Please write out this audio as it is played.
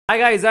Hi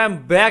guys,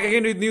 I'm back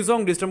again with new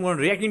song. This time I'm going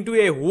to react into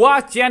a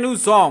Hua Chenyu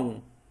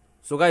song.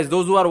 So guys,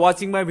 those who are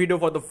watching my video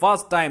for the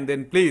first time,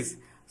 then please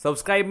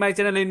subscribe my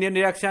channel Indian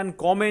Reaction.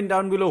 Comment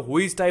down below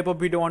which type of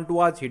video you want to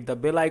watch. Hit the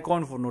bell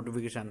icon for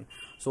notification.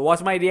 So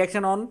watch my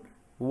reaction on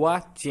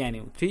Hua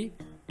Chenyu. 3,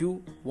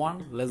 2,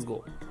 1, let's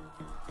go.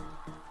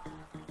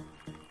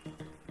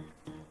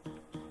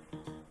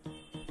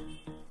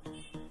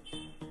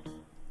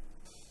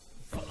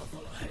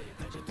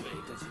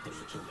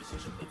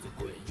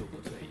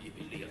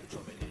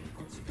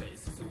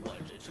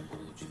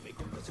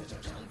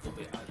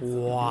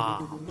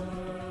 Wow.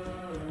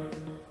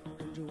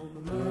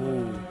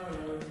 Oh.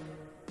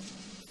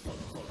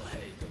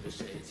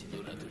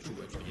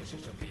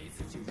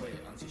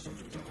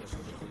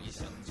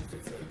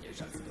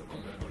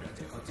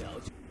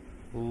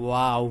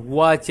 Wow,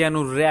 Hua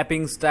Chenyu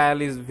rapping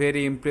style is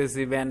very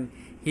impressive and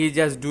he's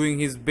just doing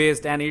his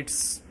best and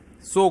it's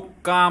so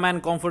calm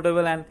and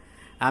comfortable, and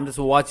I'm just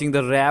watching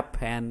the rap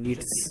and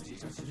it's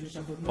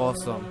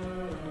awesome.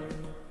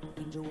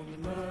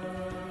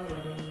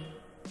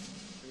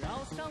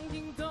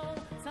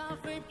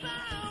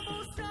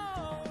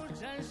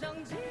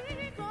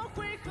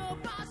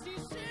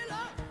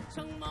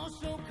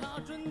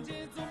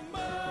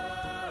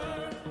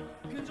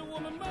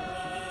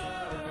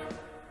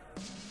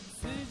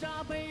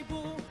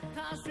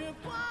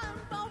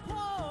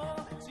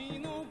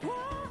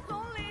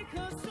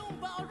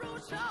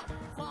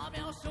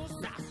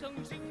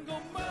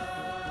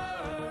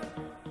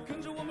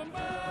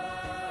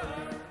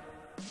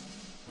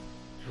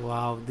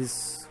 Wow,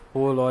 this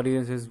whole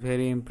audience is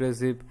very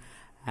impressive,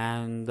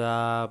 and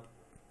Hua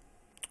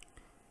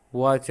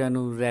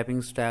Chenyu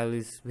rapping style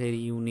is very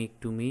unique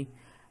to me,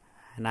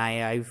 and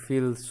I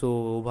feel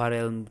so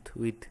overwhelmed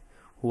with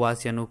Hua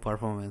Chenyu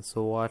performance.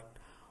 So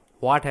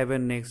what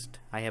happened next?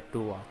 I have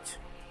to watch.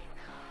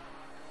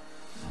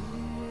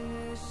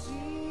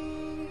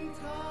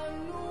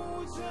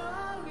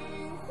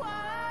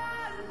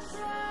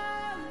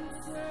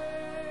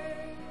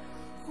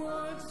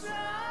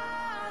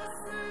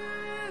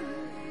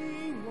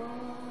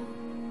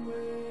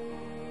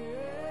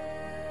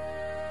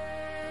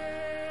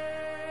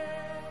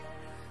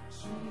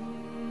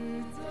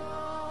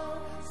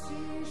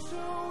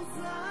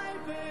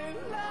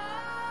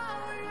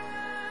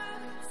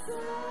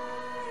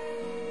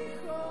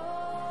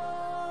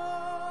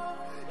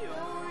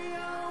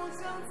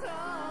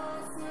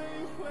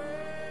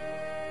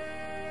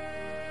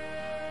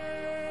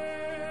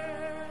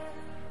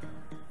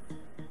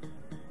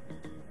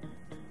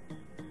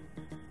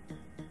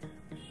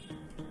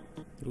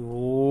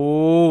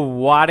 Oh,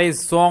 what a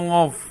song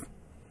of!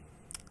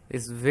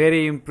 It's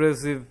very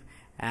impressive,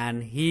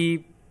 and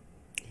his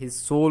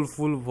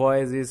soulful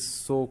voice is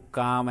so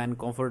calm and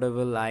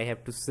comfortable. I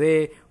have to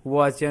say,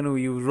 Hua Chenyu,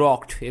 you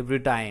rocked every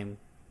time.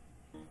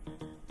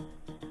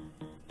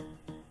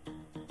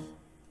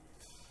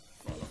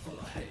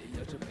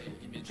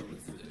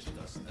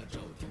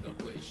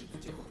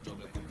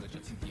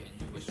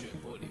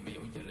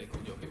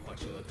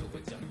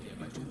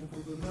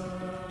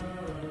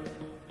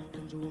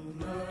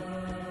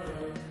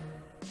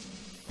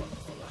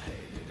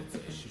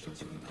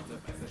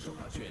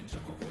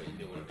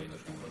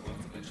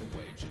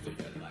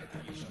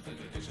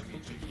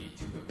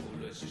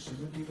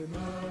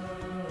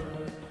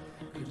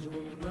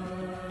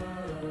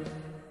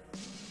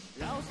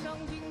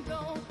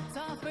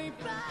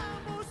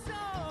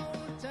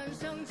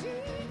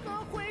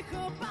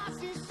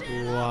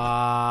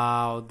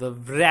 Wow, the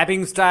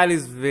rapping style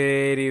is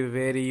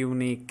very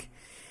unique.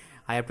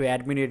 I have to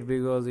admit it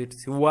because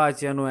it's Hua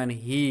Chenyu and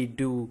he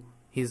do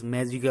his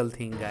magical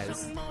thing,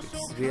 guys.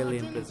 It's really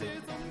impressive.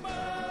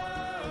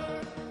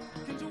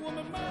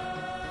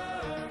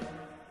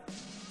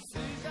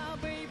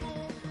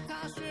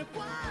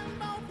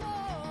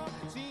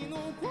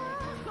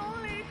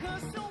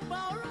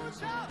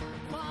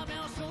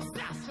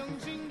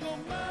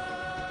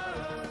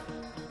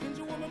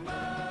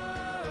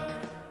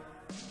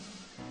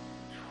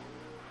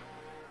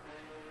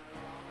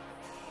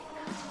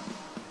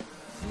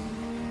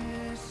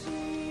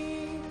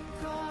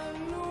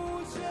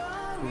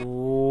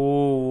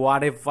 Oh,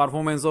 what a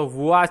performance of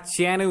Hua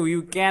Chenyu.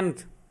 You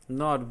can't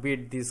not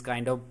beat this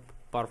kind of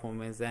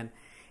performance, and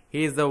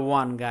he is the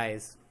one,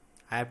 guys.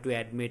 I have to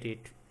admit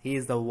it. He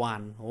is the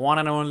one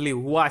and only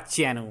Hua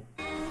Chenyu.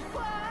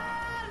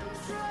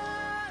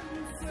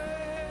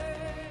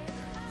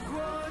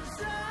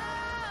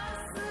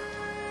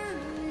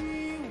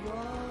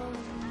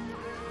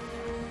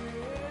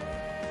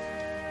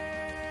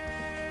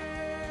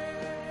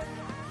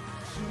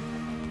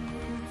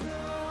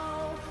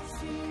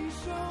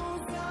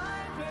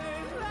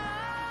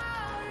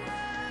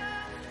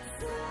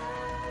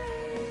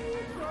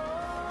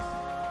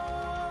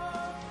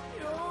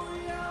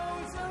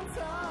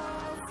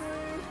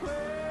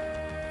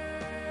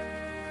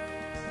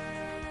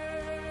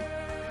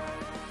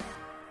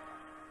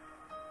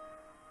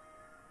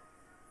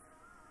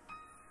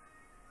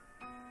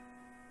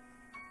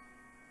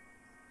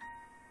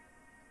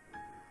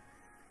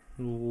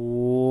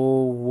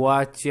 Oh,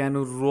 Hua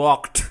Chenyu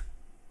rocked.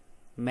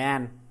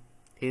 Man,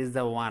 he's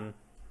the one.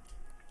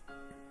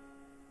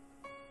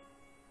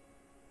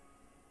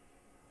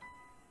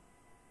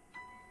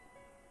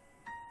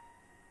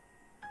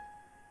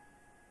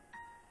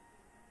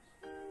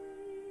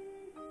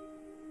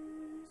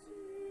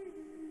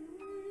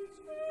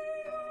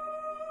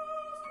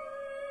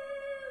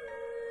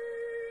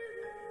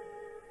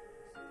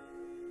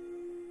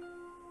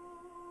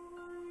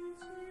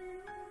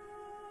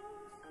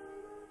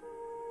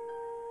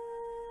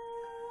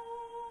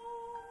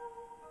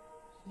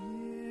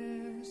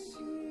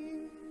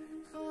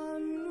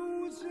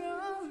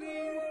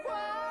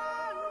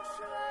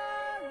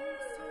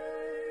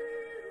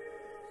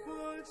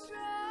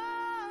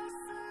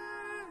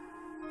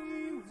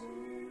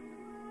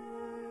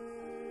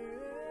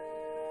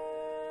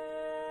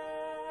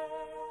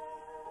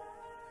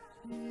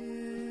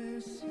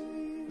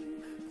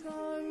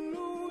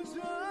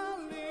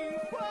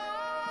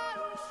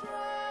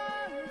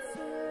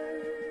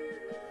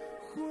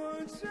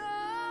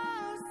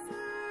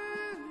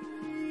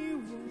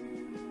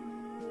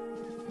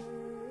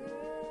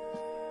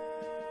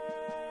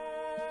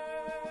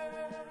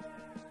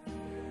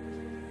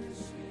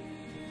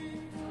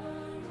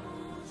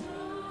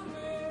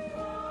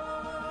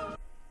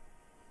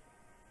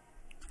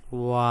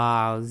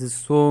 Wow, this is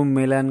so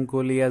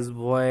melancholious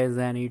voice,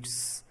 and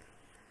it's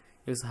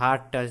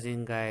heart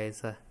touching,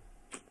 guys.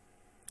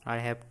 I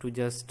have to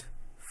just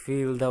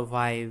feel the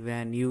vibe,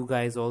 and you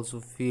guys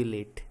also feel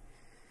it.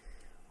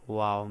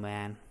 Wow,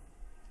 man.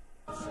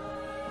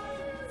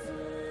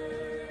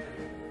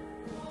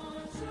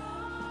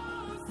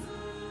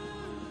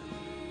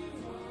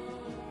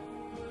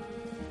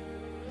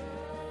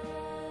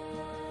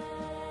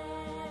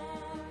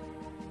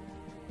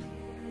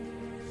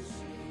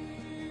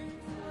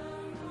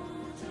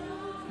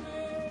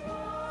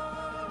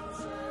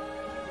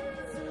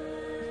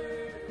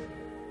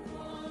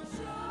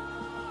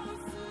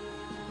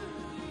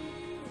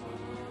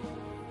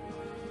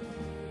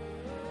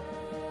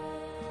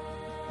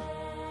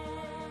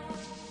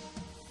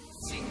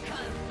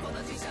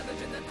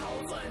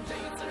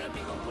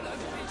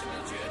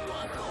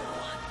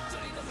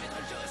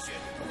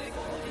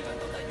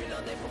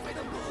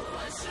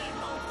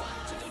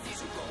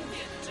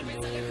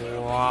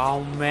 Wow,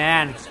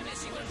 man.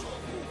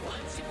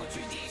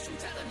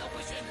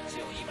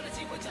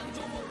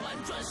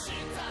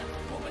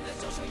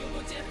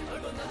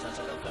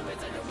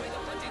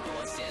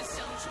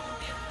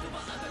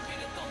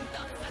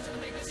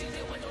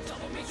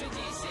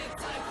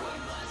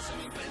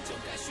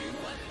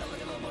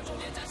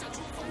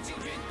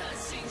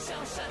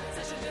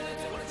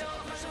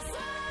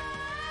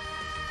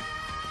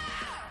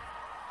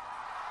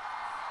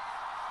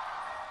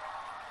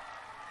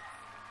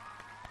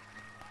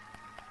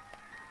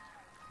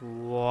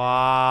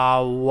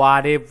 Wow,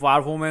 what a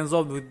performance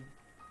of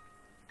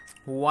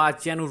Hua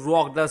Chenyu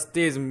rocked the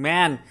stage,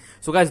 man.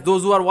 So guys,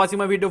 those who are watching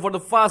my video for the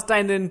first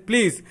time, then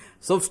please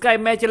subscribe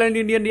my channel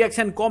Indian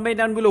Reaction, comment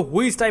down below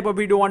which type of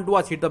video you want to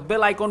watch, hit the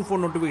bell icon for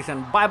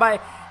notification. Bye bye,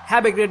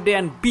 have a great day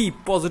and be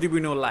positive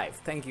in your life.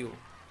 Thank you.